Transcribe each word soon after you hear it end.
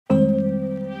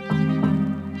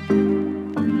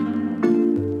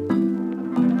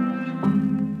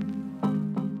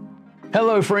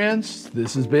Hello, friends.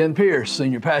 This is Ben Pierce,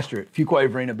 Senior Pastor at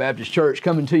Fuquay-Varina Baptist Church,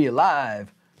 coming to you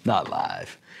live, not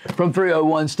live, from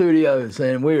 301 Studios.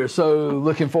 And we are so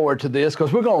looking forward to this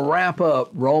because we're going to wrap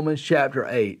up Romans chapter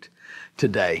 8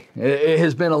 today. It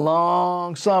has been a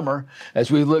long summer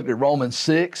as we looked at Romans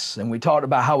 6 and we talked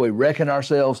about how we reckon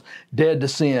ourselves dead to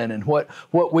sin and what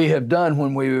we have done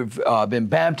when we've been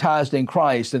baptized in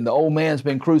Christ and the old man's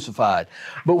been crucified.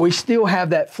 But we still have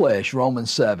that flesh,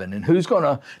 Romans 7, and who's going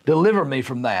to deliver me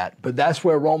from that? But that's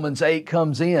where Romans 8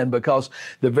 comes in, because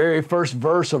the very first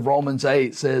verse of Romans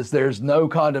 8 says there's no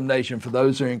condemnation for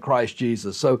those who are in Christ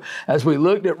Jesus. So as we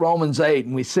looked at Romans 8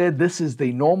 and we said this is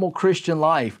the normal Christian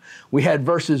life, we had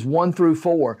verses 1 through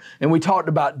 4, and we talked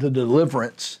about the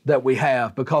deliverance that we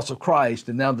have because of Christ,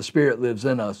 and now the Spirit lives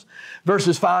in us.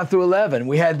 Verses 5 through 11,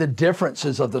 we had the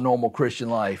differences of the normal Christian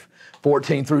life.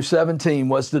 14 through 17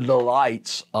 was the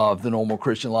delights of the normal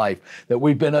Christian life, that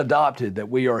we've been adopted, that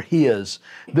we are His.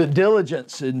 The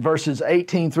diligence in verses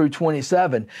 18 through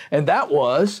 27, and that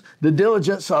was the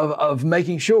diligence of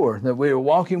making sure that we are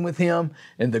walking with Him,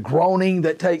 and the groaning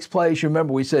that takes place. You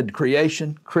remember we said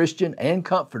creation, Christian, and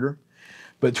comforter.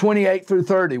 But 28 through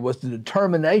 30 was the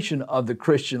determination of the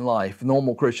Christian life,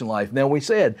 normal Christian life. Now we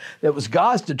said that was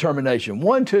God's determination,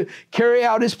 one, to carry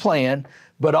out His plan,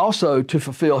 but also to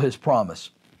fulfill His promise.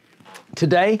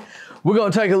 Today, we're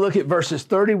going to take a look at verses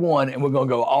 31 and we're going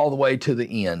to go all the way to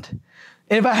the end.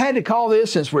 And if I had to call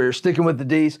this, since we're sticking with the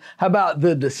D's, how about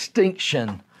the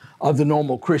distinction of the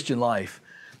normal Christian life?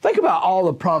 Think about all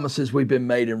the promises we've been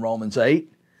made in Romans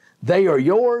 8. They are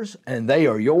yours and they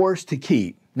are yours to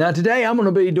keep. Now today I'm going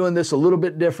to be doing this a little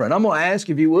bit different. I'm going to ask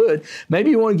if you would,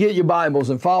 maybe you want to get your Bibles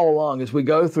and follow along as we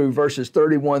go through verses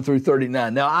 31 through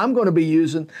 39. Now I'm going to be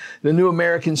using the New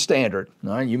American Standard.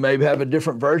 All right, you may have a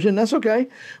different version, that's okay.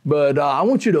 But I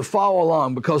want you to follow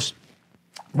along, because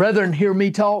rather than hear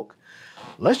me talk,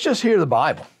 let's just hear the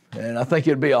Bible. And I think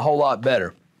it'd be a whole lot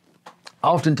better.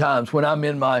 Oftentimes when I'm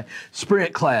in my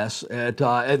sprint class at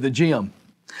the gym,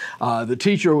 the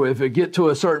teacher, if it get to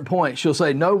a certain point, she'll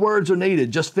say, no words are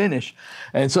needed, just finish.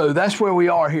 And so that's where we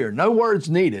are here. No words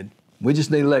needed. We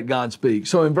just need to let God speak.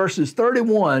 So in verses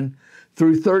 31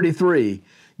 through 33,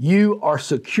 you are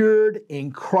secured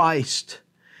in Christ.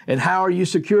 And how are you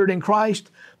secured in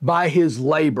Christ? By His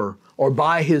labor or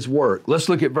by His work. Let's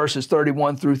look at verses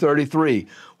 31 through 33.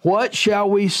 What shall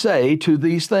we say to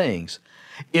these things?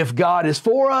 If God is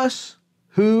for us,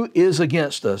 who is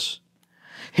against us?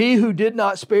 He who did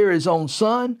not spare His own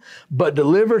Son, but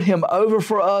delivered Him over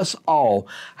for us all,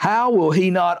 how will He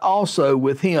not also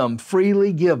with Him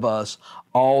freely give us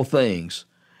all things?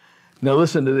 Now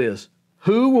listen to this.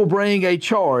 Who will bring a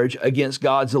charge against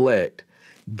God's elect?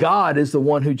 God is the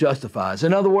one who justifies.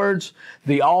 In other words,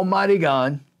 the Almighty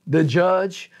God, the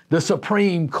judge, the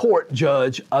supreme court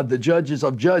judge of the judges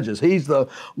of judges. He's the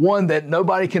one that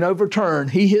nobody can overturn.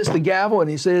 He hits the gavel and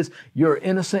He says, you're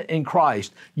innocent in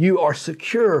Christ. You are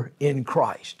secure in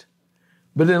Christ.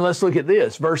 But then let's look at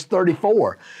this, verse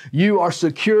 34. You are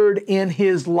secured in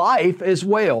His life as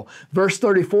well. Verse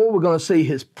 34, we're going to see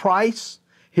His price,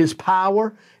 His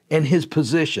power, and His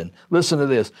position. Listen to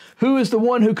this. Who is the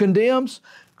one who condemns?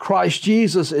 Christ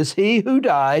Jesus is He who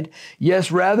died,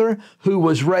 yes, rather, who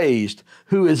was raised,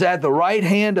 who is at the right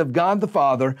hand of God the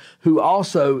Father, who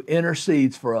also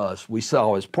intercedes for us. We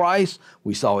saw His price,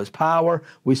 we saw His power,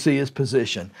 we see His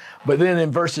position. But then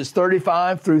in verses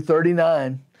 35 through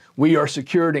 39, we are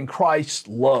secured in Christ's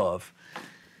love.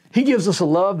 He gives us a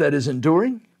love that is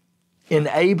enduring,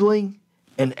 enabling,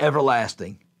 and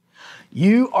everlasting.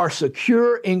 You are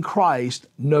secure in Christ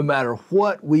no matter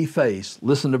what we face.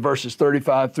 Listen to verses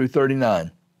 35 through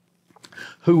 39.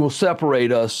 Who will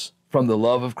separate us from the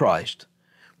love of Christ?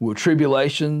 Will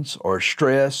tribulations or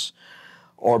stress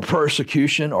or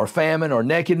persecution or famine or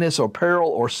nakedness or peril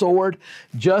or sword?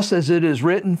 Just as it is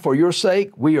written, for your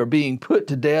sake we are being put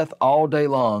to death all day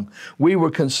long. We were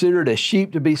considered as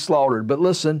sheep to be slaughtered. But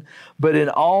listen, but in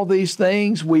all these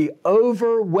things we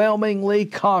overwhelmingly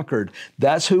conquered.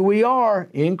 That's who we are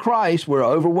in Christ. We're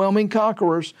overwhelming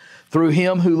conquerors through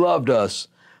Him who loved us.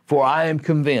 For I am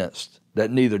convinced that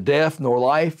neither death nor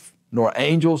life, nor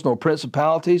angels, nor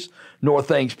principalities, nor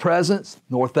things present,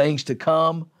 nor things to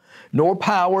come, nor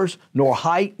powers, nor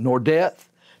height, nor depth,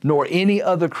 nor any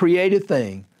other created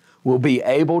thing will be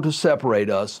able to separate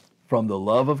us from the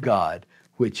love of God,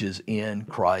 which is in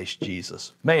Christ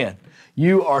Jesus. Man,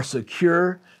 you are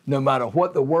secure no matter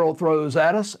what the world throws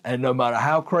at us and no matter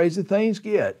how crazy things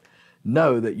get.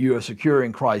 Know that you are secure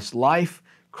in Christ's life,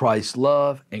 Christ's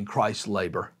love, and Christ's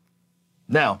labor.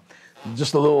 Now,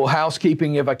 just a little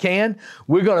housekeeping if I can.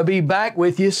 We're going to be back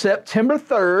with you September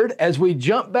 3rd as we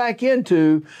jump back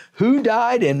into Who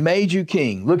Died and Made You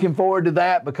King. Looking forward to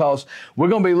that because we're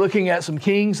going to be looking at some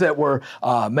kings that were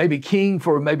maybe king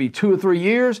for maybe 2 or 3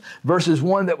 years versus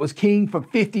one that was king for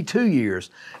 52 years.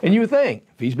 And you would think,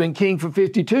 if he's been king for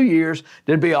 52 years,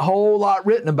 there'd be a whole lot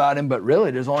written about him, but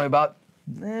really there's only about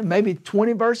maybe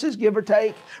 20 verses, give or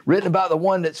take, written about the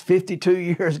one that's 52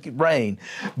 years reign.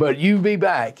 But you be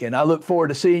back, and I look forward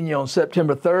to seeing you on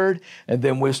September 3rd, and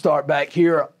then we'll start back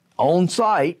here on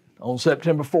site on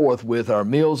September 4th with our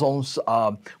meals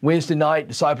on Wednesday night,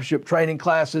 discipleship training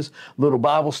classes, little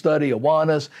Bible study,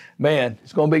 Awanas. Man,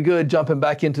 it's going to be good jumping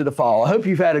back into the fall. I hope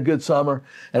you've had a good summer,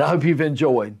 and I hope you've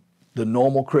enjoyed the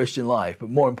normal Christian life. But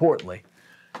more importantly,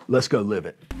 let's go live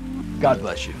it. God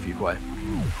bless you, Fuquay.